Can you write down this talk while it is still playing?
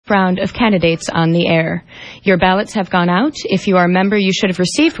round of candidates on the air. Your ballots have gone out. If you are a member, you should have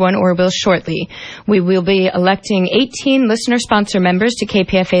received one or will shortly. We will be electing 18 listener-sponsor members to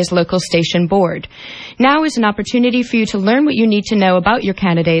KPFA's local station board. Now is an opportunity for you to learn what you need to know about your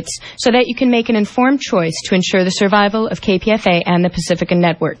candidates so that you can make an informed choice to ensure the survival of KPFA and the Pacifica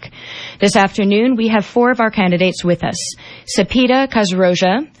Network. This afternoon, we have 4 of our candidates with us. Sepideh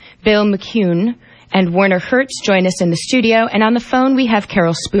Qazroja, Bill McCune, and Werner Hertz join us in the studio, and on the phone we have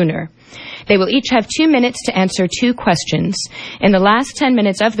Carol Spooner. They will each have 2 minutes to answer 2 questions. In the last 10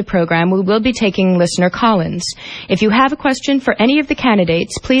 minutes of the program, we will be taking listener call-ins. If you have a question for any of the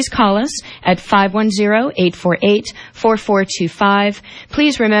candidates, please call us at 510-848-4425.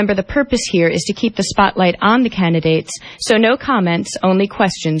 Please remember the purpose here is to keep the spotlight on the candidates, so no comments, only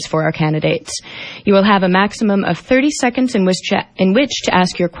questions for our candidates. You will have a maximum of 30 seconds in which to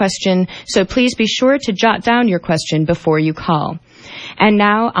ask your question, so please be sure to jot down your question before you call. And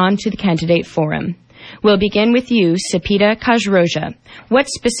now, on to the candidate forum. We'll begin with you, Sepideh Qazroja. What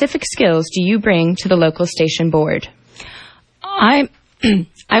specific skills do you bring to the local station board? I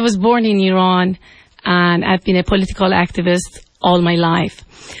was born in Iran, and I've been a political activist all my life.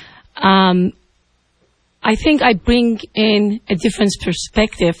 I think I bring in a different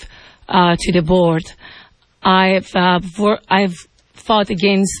perspective to the board. I've fought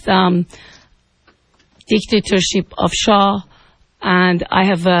against dictatorship of Shah, and I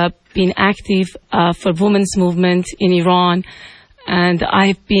have been active for women's movement in Iran, and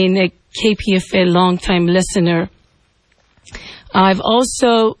I've been a KPFA long-time listener. I've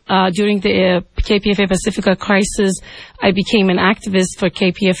also, during the KPFA Pacifica crisis, I became an activist for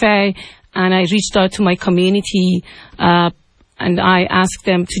KPFA, and I reached out to my community, and I asked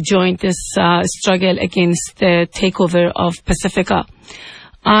them to join this struggle against the takeover of Pacifica.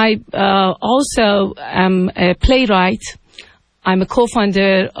 I also am a playwright. I'm a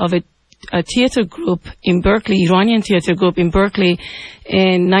co-founder of a theater group in Berkeley, Iranian theater group in Berkeley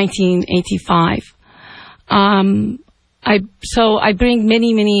in 1985. So I bring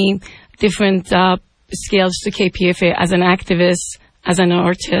many different skills to KPFA as an activist, as an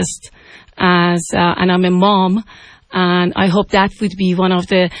artist, and I'm a mom. And I hope that would be one of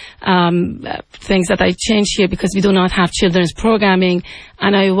the things that I change here, because we do not have children's programming,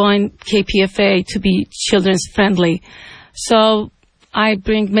 and I want KPFA to be children's friendly. So I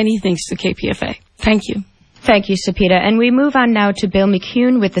bring many things to KPFA. Thank you. Thank you, Sepideh. And we move on now to Bill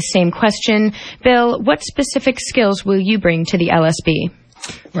McCune with the same question. Bill, what specific skills will you bring to the LSB?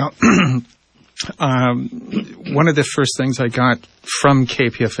 Well, one of the first things I got from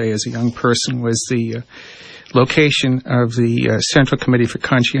KPFA as a young person was the location of the Central Committee for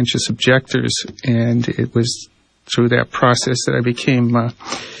Conscientious Objectors, and it was through that process that I became a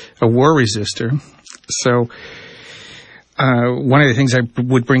war resister. So one of the things I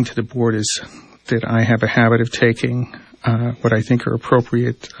would bring to the board is that I have a habit of taking what I think are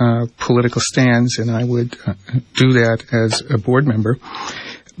appropriate political stands, and I would do that as a board member.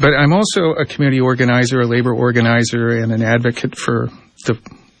 But I'm also a community organizer, a labor organizer, and an advocate for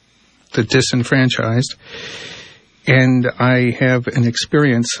the disenfranchised. And I have an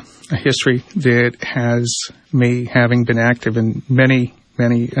experience, a history that has me having been active in many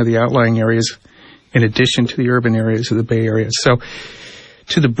of the outlying areas in addition to the urban areas of the Bay Area. So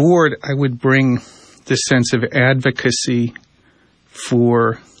to the board, I would bring this sense of advocacy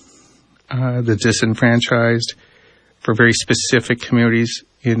for the disenfranchised, for very specific communities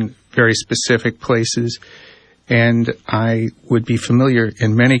in very specific places. And I would be familiar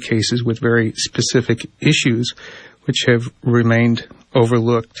in many cases with very specific issues which have remained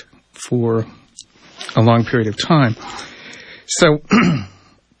overlooked for a long period of time. So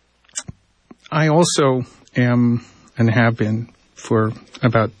I also am, and have been for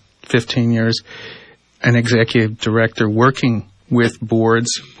about 15 years, an executive director working with boards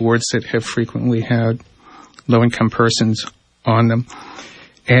that have frequently had low-income persons on them.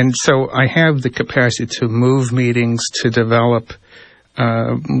 And so I have the capacity to move meetings, to develop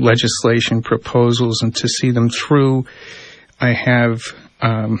legislation proposals, and to see them through. I have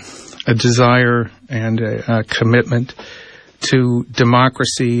a desire and a commitment to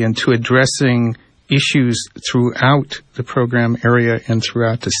democracy and to addressing issues throughout the program area and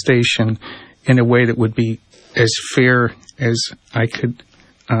throughout the station in a way that would be as fair as I could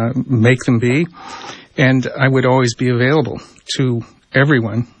make them be. And I would always be available to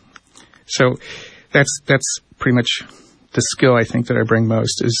everyone. So that's pretty much the skill I think that I bring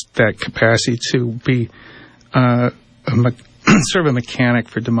most, is that capacity to be sort of a mechanic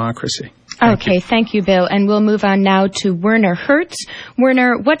for democracy. Thank you, Bill. And we'll move on now to Werner Hertz.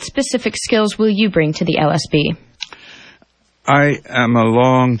 Werner, what specific skills will you bring to the LSB? I am a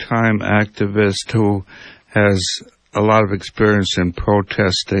long-time activist who has a lot of experience in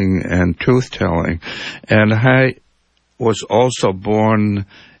protesting and truth-telling, and I was also born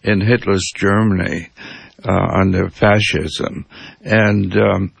in Hitler's Germany under fascism, and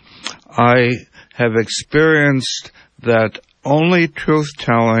I have experienced that only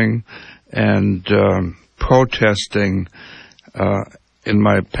truth-telling and protesting in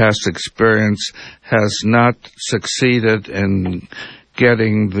my past experience has not succeeded in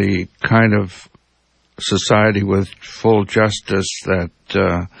getting the kind of society with full justice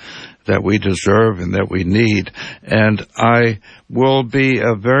that we deserve and that we need. And I will be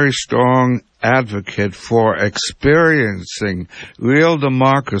a very strong advocate for experiencing real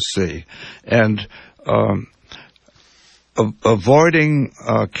democracy and avoiding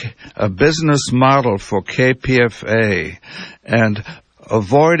a business model for KPFA and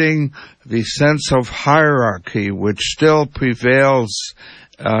avoiding the sense of hierarchy which still prevails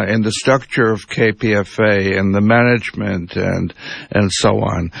in the structure of KPFA and the management and so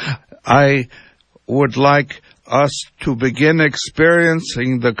on. I would like us to begin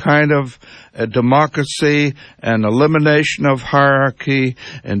experiencing the kind of democracy and elimination of hierarchy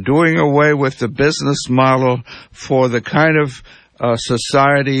and doing away with the business model for the kind of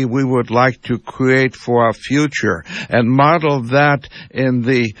society we would like to create for our future, and model that in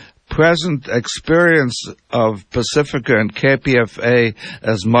the present experience of Pacifica and KPFA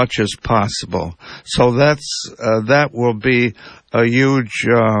as much as possible. So that will be a huge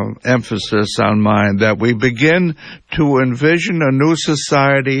emphasis on mine, that we begin to envision a new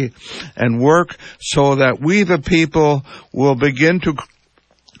society and work so that we, the people, will begin to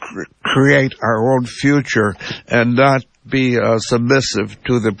create our own future and not be submissive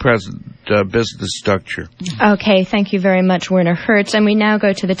to the present business structure. Okay, thank you very much, Werner Hertz. And we now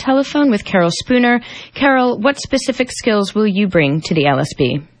go to the telephone with Carol Spooner. Carol, what specific skills will you bring to the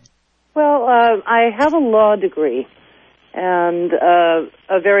LSB? Well, I have a law degree and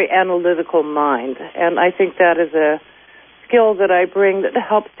a very analytical mind, and I think that is a skill that I bring that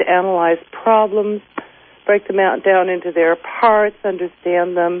helps to analyze problems, break them down into their parts,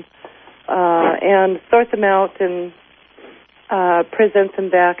 understand them, and sort them out and present them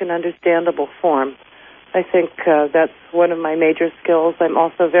back in understandable form. I think that's one of my major skills. I'm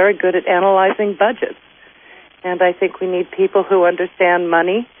also very good at analyzing budgets, and I think we need people who understand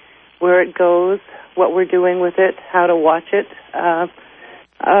money, where it goes, what we're doing with it, how to watch it. And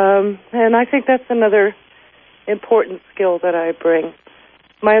I think that's another important skill that I bring.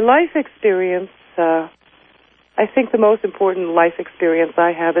 My life experience, I think the most important life experience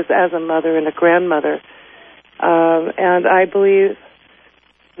I have is as a mother and a grandmother. And I believe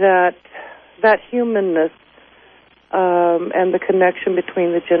that humanness and the connection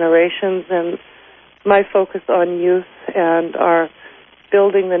between the generations, and my focus on youth and our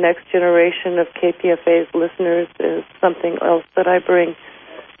building the next generation of KPFA's listeners is something else that I bring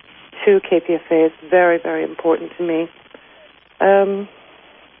to KPFA. It's very, very important to me.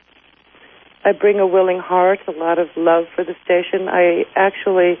 I bring a willing heart, a lot of love for the station. I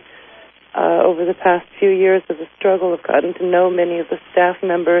actually, over the past few years of the struggle, have gotten to know many of the staff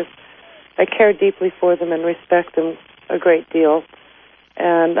members. I care deeply for them and respect them a great deal.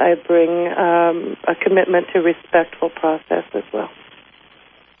 And I bring a commitment to respectful process as well.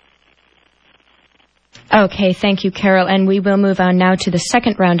 Okay, thank you, Carol. And we will move on now to the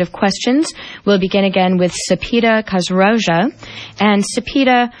second round of questions. We'll begin again with Sapita Khosroja. And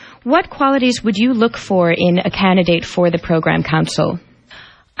Sapita, what qualities would you look for in a candidate for the Program Council?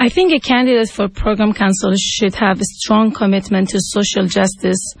 I think a candidate for Program Council should have a strong commitment to social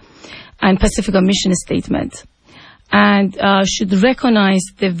justice and Pacifica mission statement, and should recognize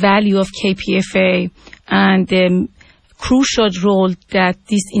the value of KPFA and the crucial role that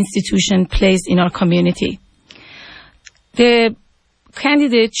this institution plays in our community. The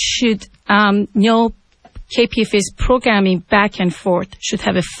candidate should know KPFA's programming back and forth, should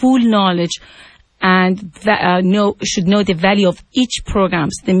have a full knowledge, and should know the value of each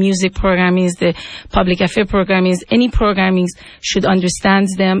programs, the music programming, the public affairs programming, any programming, should understand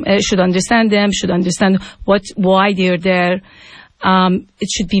them, should understand why they're there. It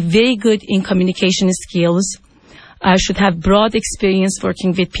should be very good in communication skills. Should have broad experience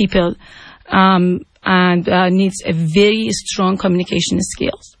working with people, and needs a very strong communication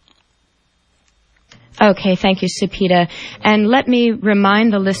skills. Okay, thank you, Sapita. And let me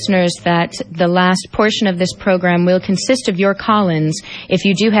remind the listeners that the last portion of this program will consist of your call-ins. If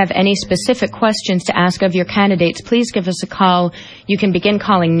you do have any specific questions to ask of your candidates, please give us a call. You can begin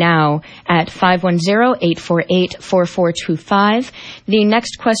calling now at 510-848-4425. The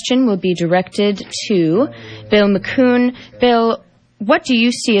next question will be directed to Bill McCune. Bill, what do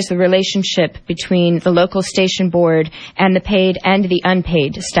you see as the relationship between the local station board and the paid and the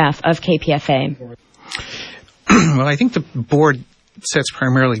unpaid staff of KPFA? Well, I think the board sets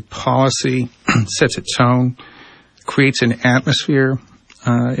primarily policy, sets a tone, creates an atmosphere,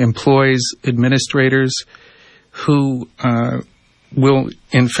 employs administrators who will,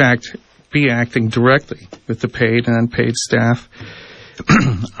 in fact, be acting directly with the paid and unpaid staff.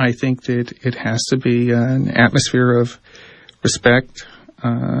 I think that it has to be an atmosphere of respect,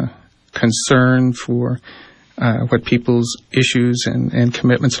 concern for what people's issues and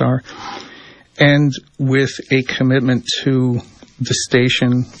commitments are. And with a commitment to the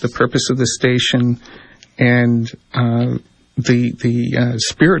station, the purpose of the station, and the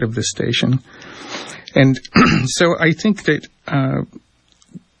spirit of the station. And so I think that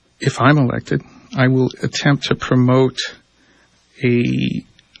if I'm elected, I will attempt to promote a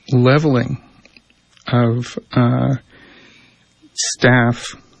leveling of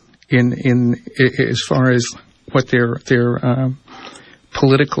staff in as far as what their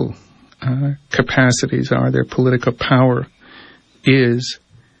political capacities are, their political power is.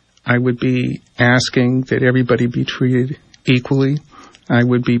 I would be asking that everybody be treated equally. I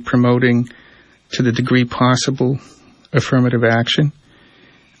would be promoting, to the degree possible, affirmative action.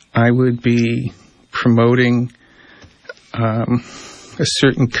 I would be promoting a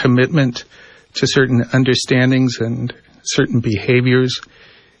certain commitment to certain understandings and certain behaviors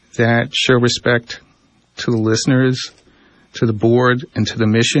that show respect to the listeners, to the board, and to the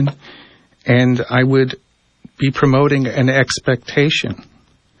mission. And I would be promoting an expectation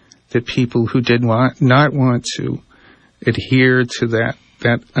that people who did not want to adhere to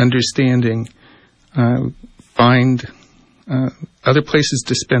that understanding find other places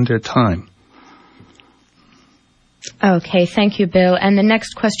to spend their time. Okay, thank you, Bill. And the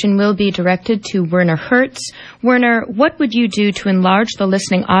next question will be directed to Werner Hertz. Werner, what would you do to enlarge the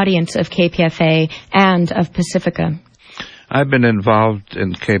listening audience of KPFA and of Pacifica? I've been involved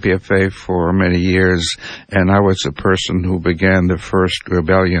in KPFA for many years, and I was the person who began the first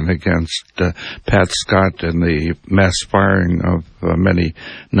rebellion against Pat Scott and the mass firing of many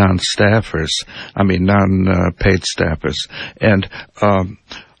non-paid staffers. And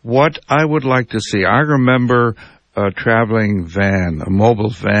what I would like to see, I remember a traveling van, a mobile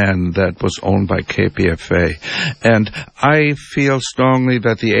van that was owned by KPFA. And I feel strongly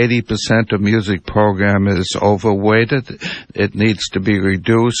that the 80% of music program is overweighted. It needs to be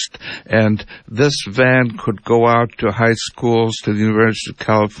reduced. And this van could go out to high schools, to the University of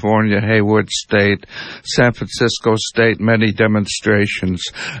California, Hayward State, San Francisco State, many demonstrations,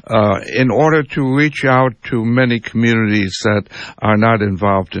 in order to reach out to many communities that are not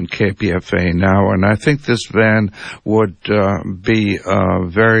involved in KPFA now. And I think this van would be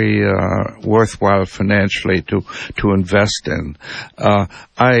very worthwhile financially to invest in.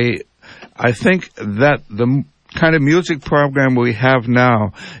 I think that the kind of music program we have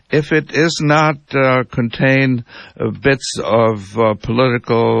now, if it is not contain bits of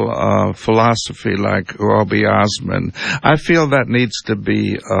political philosophy like Robbie Osmond, I feel that needs to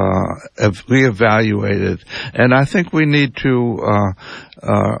be reevaluated. And I think we need to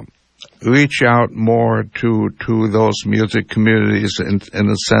reach out more to those music communities in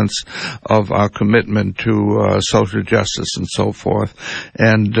the sense of our commitment to social justice and so forth.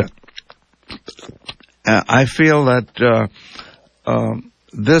 And I feel that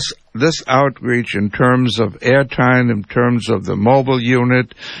this outreach in terms of airtime, in terms of the mobile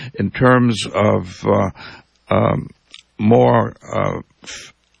unit, in terms of more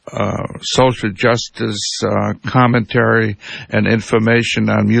social justice commentary and information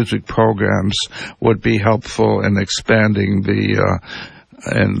on music programs would be helpful in expanding the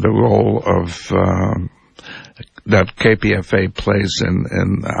role of that KPFA plays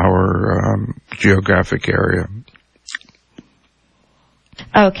in our geographic area.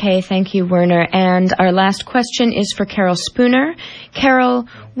 Okay, thank you, Werner. And our last question is for Carol Spooner. Carol,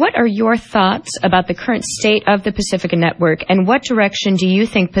 what are your thoughts about the current state of the Pacifica Network, and what direction do you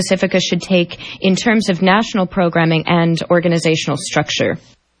think Pacifica should take in terms of national programming and organizational structure?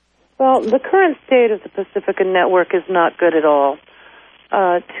 Well, the current state of the Pacifica Network is not good at all.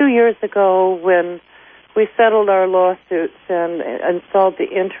 2 years ago, when we settled our lawsuits and installed the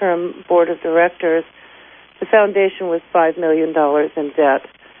interim board of directors, the foundation was $5 million in debt.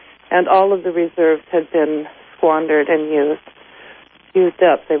 and all of the reserves had been squandered and used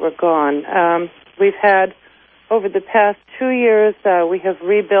up. They were gone. We've had, over the past 2 years, we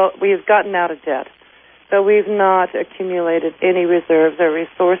have gotten out of debt. So we've not accumulated any reserves or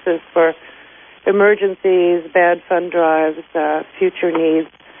resources for emergencies, bad fund drives, future needs.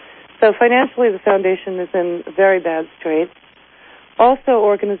 So financially, the foundation is in very bad straits. Also,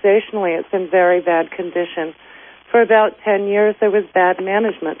 organizationally, it's in very bad condition. For about 10 years, there was bad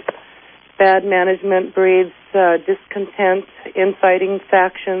management. Bad management breeds discontent, infighting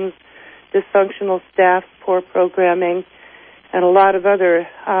factions, dysfunctional staff, poor programming, and a lot of other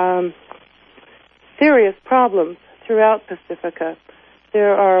serious problems throughout Pacifica.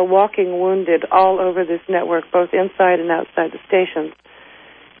 There are walking wounded all over this network, both inside and outside the stations.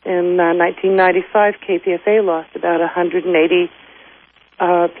 In 1995, KPFA lost about 180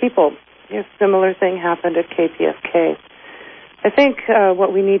 people. A similar thing happened at KPFK. I think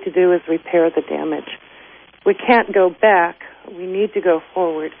what we need to do is repair the damage. We can't go back. We need to go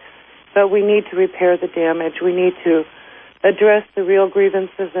forward. But we need to repair the damage. We need to address the real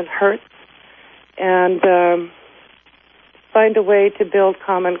grievances and hurts and find a way to build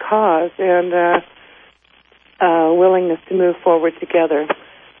common cause and willingness to move forward together.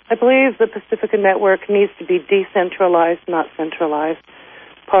 I believe the Pacifica Network needs to be decentralized, not centralized.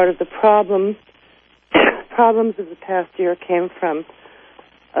 Part of the problems of the past year came from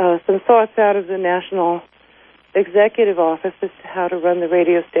some thoughts out of the National Executive Office as to how to run the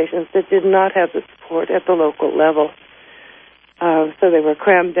radio stations that did not have the support at the local level. So they were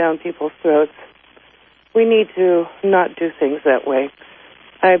crammed down people's throats. We need to not do things that way.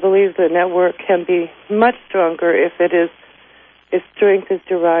 I believe the network can be much stronger if its strength is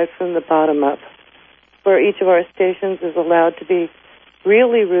derived from the bottom up, where each of our stations is allowed to be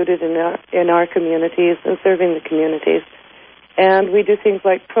really rooted in our communities and serving the communities. And we do things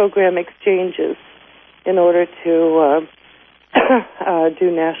like program exchanges in order to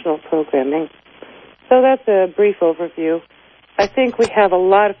do national programming. So that's a brief overview. I think we have a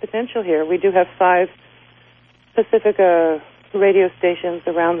lot of potential here. We do have 5 Pacifica radio stations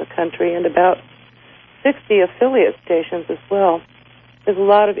around the country and about 60 affiliate stations as well. There's a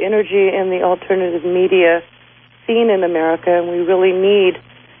lot of energy in the alternative media scene in America, and we really need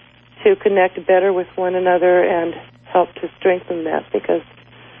to connect better with one another and help to strengthen that, because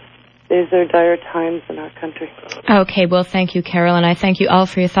these are dire times in our country. Okay, well, thank you, Carol, and I thank you all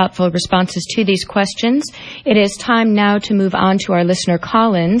for your thoughtful responses to these questions. It is time now to move on to our listener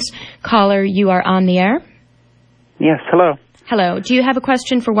call-ins. Caller, you are on the air. Yes, hello. Hello. Do you have a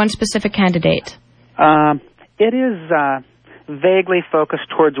question for one specific candidate? It is vaguely focused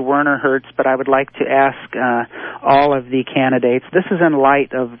towards Werner Hertz, but I would like to ask all of the candidates. This is in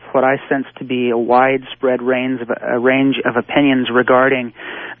light of what I sense to be a widespread range of opinions regarding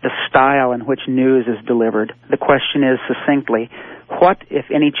the style in which news is delivered. The question is, succinctly, what, if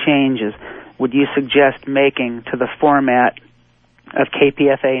any, changes would you suggest making to the format of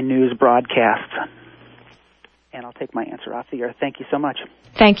KPFA news broadcasts? And I'll take my answer off the air. Thank you so much.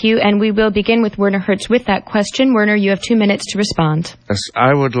 Thank you, and we will begin with Werner Hertz with that question. Werner, you have 2 minutes to respond. Yes,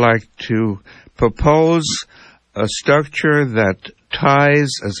 I would like to propose a structure that ties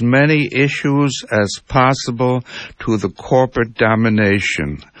as many issues as possible to the corporate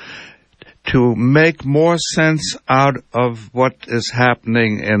domination, to make more sense out of what is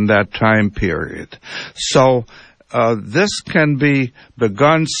happening in that time period. So this can be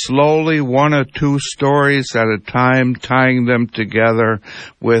begun slowly, 1 or 2 stories at a time, tying them together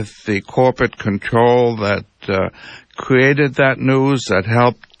with the corporate control that created that news, that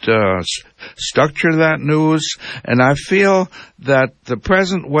helped structure that news. And I feel that the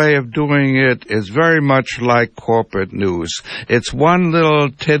present way of doing it is very much like corporate news. It's one little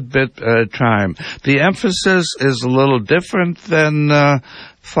tidbit at a time. The emphasis is a little different than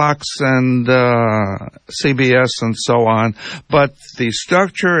Fox and CBS and so on, but the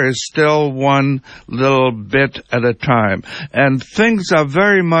structure is still one little bit at a time. And things are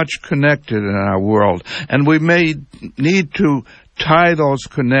very much connected in our world, and we may need to tie those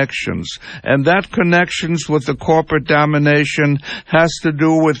connections. And that connections with the corporate domination has to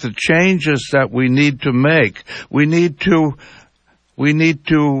do with the changes that we need to make. We need to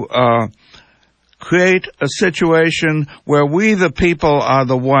create a situation where we, the people, are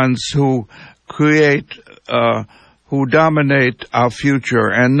the ones who create, who dominate our future,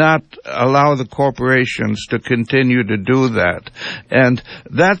 and not allow the corporations to continue to do that. And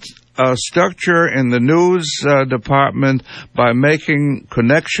that's structure in the news department by making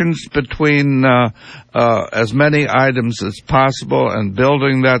connections between as many items as possible and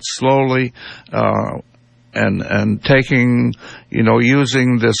building that slowly and taking,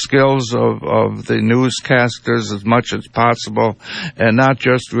 using the skills of the newscasters as much as possible, and not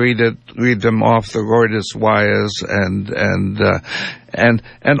just read them off the Reuters wires,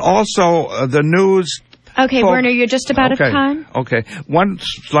 and also the news. Okay, Werner, you're just about okay, of time. Okay.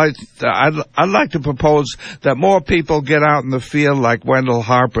 I'd like to propose that more people get out in the field like Wendell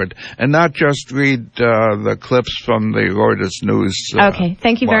Harpert and not just read the clips from the Reuters news. Okay,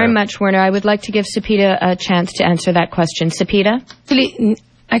 thank you very much, Werner. I would like to give Sapita a chance to answer that question. Sapita?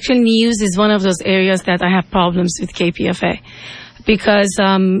 Actually, news is one of those areas that I have problems with KPFA. Because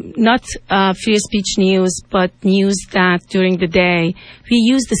not free speech news, but news that during the day, we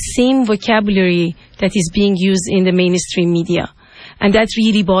use the same vocabulary that is being used in the mainstream media. And that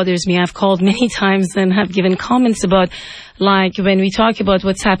really bothers me. I've called many times and have given comments about, like, when we talk about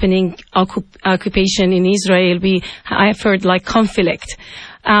what's happening, occupation in Israel, I've heard, like, conflict.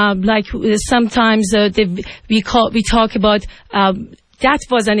 Like, sometimes we talk about that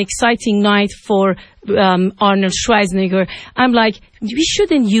was an exciting night for Arnold Schwarzenegger. I'm like, we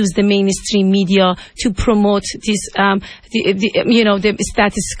shouldn't use the mainstream media to promote this, the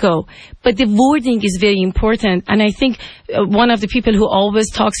status quo. But the wording is very important. And I think one of the people who always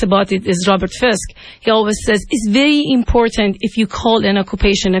talks about it is Robert Fisk. He always says it's very important if you call an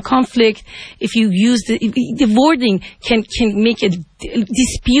occupation a conflict, if you use the wording can make a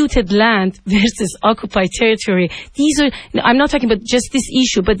disputed land versus occupied territory. I'm not talking about just this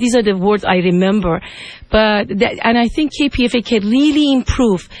issue, but these are the words I remember. And I think KPFA can really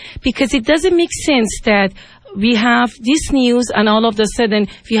improve, because it doesn't make sense that we have this news and all of a sudden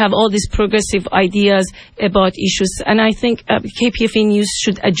we have all these progressive ideas about issues. And I think KPFA News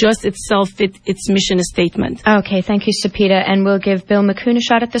should adjust itself with its mission statement. Okay, thank you, Sapita. And we'll give Bill McCune a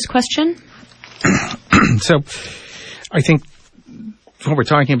shot at this question. So I think what we're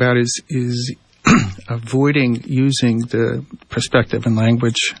talking about is avoiding using the perspective and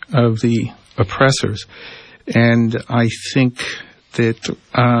language of the oppressors. And I think that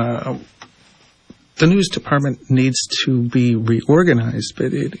the news department needs to be reorganized,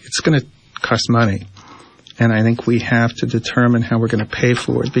 but it's going to cost money. And I think we have to determine how we're going to pay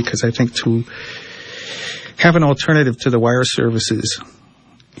for it, because I think to have an alternative to the wire services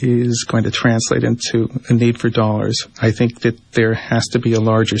is going to translate into a need for dollars. I think that there has to be a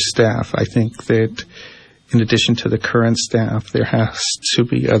larger staff. I think that in addition to the current staff, there has to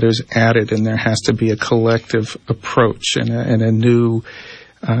be others added, and there has to be a collective approach and a new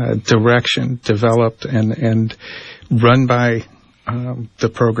direction developed and run by the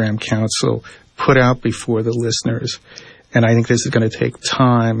program council, put out before the listeners. And I think this is going to take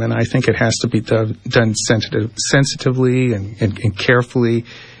time, and I think it has to be done sensitively and carefully,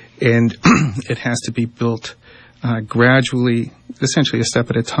 and it has to be built gradually, essentially a step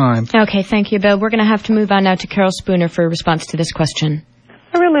at a time. Okay, thank you, Bill. We're going to have to move on now to Carol Spooner for a response to this question.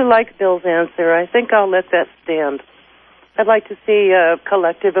 I really like Bill's answer. I think I'll let that stand. I'd like to see a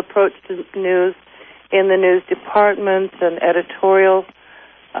collective approach to news in the news department, an editorial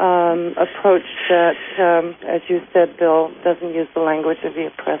approach that, as you said, Bill, doesn't use the language of the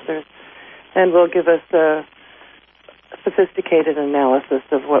oppressors and will give us a sophisticated analysis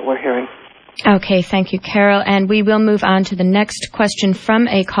of what we're hearing. Okay, thank you, Carol. And we will move on to the next question from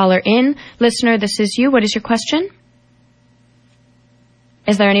a caller-in. Listener, this is you. What is your question?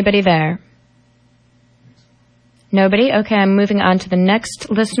 Is there anybody there? Nobody? Okay, I'm moving on to the next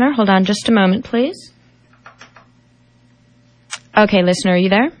listener. Hold on just a moment, please. Okay, listener, are you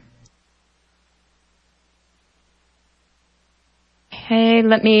there? Okay,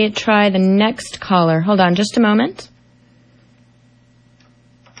 let me try the next caller. Hold on just a moment.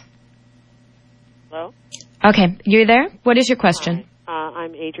 Hello? Okay, you there? What is your question? Hi.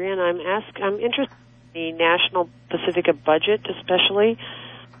 I'm Adrian. I'm interested in the National Pacifica budget, especially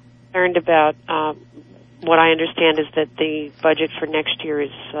concerned about what I understand is that the budget for next year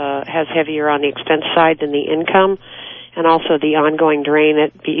has heavier on the expense side than the income, and also the ongoing drain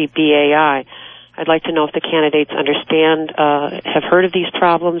at BAI. I'd like to know if the candidates understand, have heard of these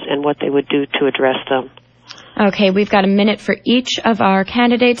problems, and what they would do to address them. Okay, we've got a minute for each of our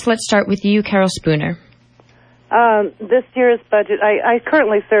candidates. Let's start with you, Carol Spooner. This year's budget, I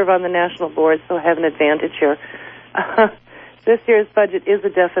currently serve on the national board, so I have an advantage here. This year's budget is a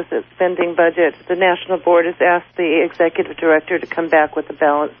deficit spending budget. The national board has asked the executive director to come back with a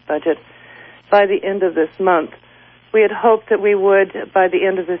balanced budget by the end of this month. We had hoped that we would, by the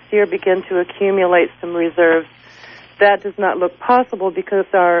end of this year, begin to accumulate some reserves. That does not look possible because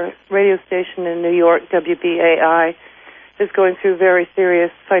our radio station in New York, WBAI, is going through a very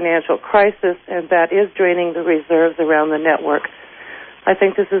serious financial crisis, and that is draining the reserves around the network. I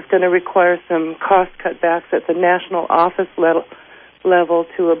think this is going to require some cost cutbacks at the national office level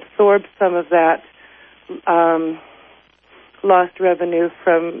to absorb some of that lost revenue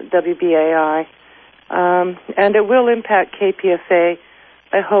from WBAI. And it will impact KPFA.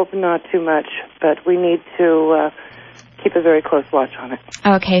 I hope not too much, but we need to keep a very close watch on it.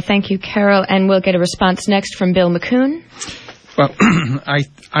 Okay, thank you, Carol. And we'll get a response next from Bill McCoon. Well,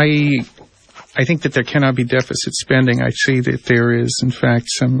 I think that there cannot be deficit spending. I see that there is, in fact,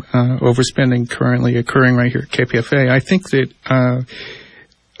 some overspending currently occurring right here at KPFA. I think that a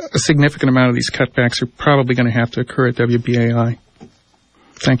significant amount of these cutbacks are probably going to have to occur at WBAI.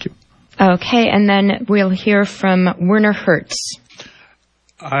 Thank you. Okay, and then we'll hear from Werner Hertz.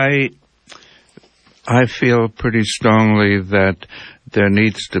 I feel pretty strongly that there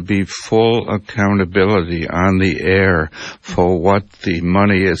needs to be full accountability on the air for what the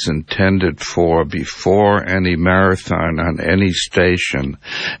money is intended for before any marathon on any station.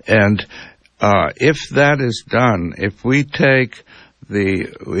 And if that is done, if we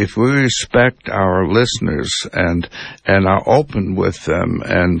respect our listeners and are open with them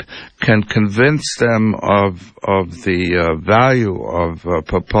and can convince them of the value of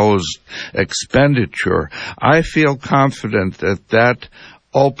proposed expenditure, I feel confident that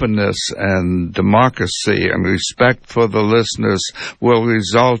openness and democracy and respect for the listeners will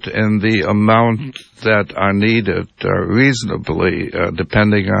result in the amount that are needed reasonably,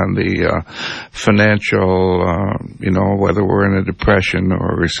 depending on the financial, whether we're in a depression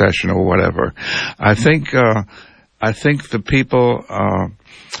or a recession or whatever. I think the people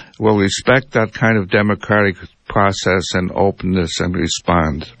will respect that kind of democratic process and openness and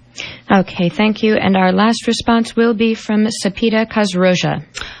respond. Okay, thank you. And our last response will be from Sapita Kazroja.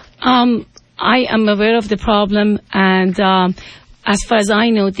 I am aware of the problem, and as far as I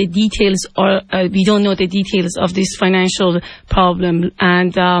know, the details are, we don't know the details of this financial problem.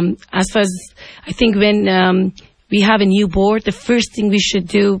 And as far as, I think when we have a new board, the first thing we should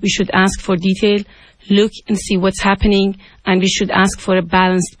do, we should ask for detail, look and see what's happening, and we should ask for a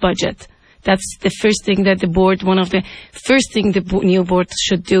balanced budget. That's the first thing that the board, one of the first thing the new board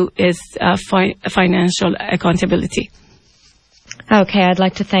should do is financial accountability. Okay, I'd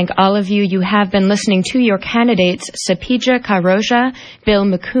like to thank all of you. You have been listening to your candidates, Sapita Kazroja, Bill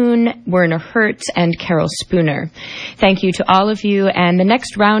McCoon, Werner Hertz, and Carol Spooner. Thank you to all of you, and the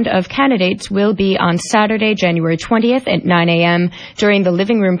next round of candidates will be on Saturday, January 20th at 9 a.m. during the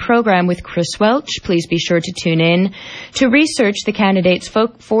Living Room program with Chris Welch. Please be sure to tune in. To research the candidates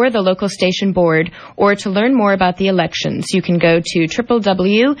for the local station board or to learn more about the elections, you can go to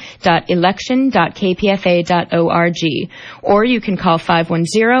www.election.kpfa.org, or you can call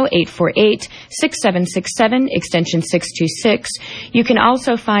 510-848-6767, extension 626. You can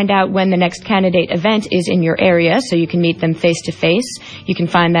also find out when the next candidate event is in your area, so you can meet them face-to-face. You can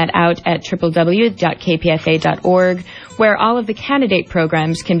find that out at www.kpfa.org, where all of the candidate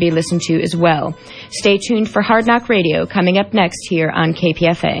programs can be listened to as well. Stay tuned for Hard Knock Radio coming up next here on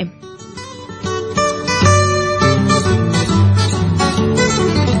KPFA.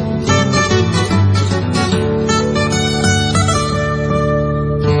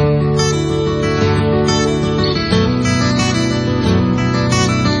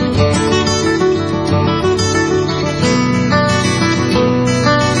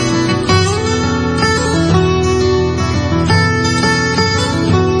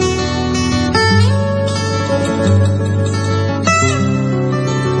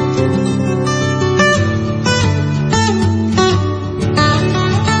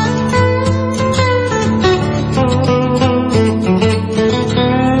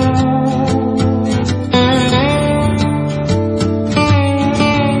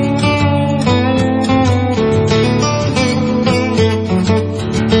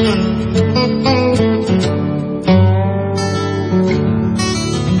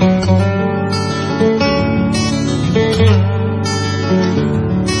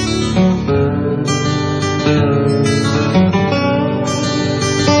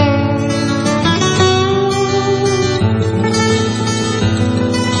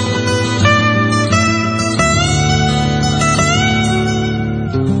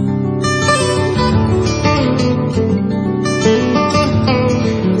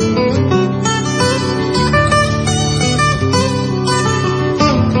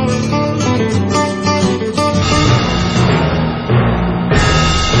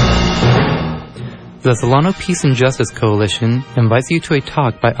 The Solano Peace and Justice Coalition invites you to a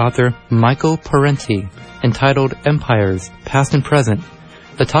talk by author Michael Parenti entitled Empires, Past and Present.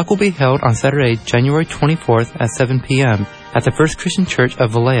 The talk will be held on Saturday, January 24th at 7 p.m. at the First Christian Church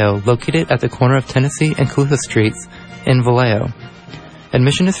of Vallejo, located at the corner of Tennessee and Clutha Streets in Vallejo.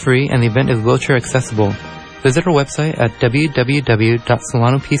 Admission is free and the event is wheelchair accessible. Visit our website at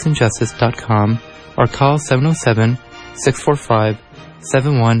www.solanopeaceandjustice.com or call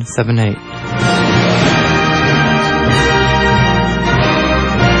 707-645-7178.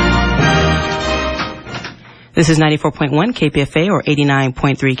 This is 94.1 KPFA or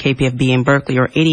 89.3 KPFB in Berkeley or 80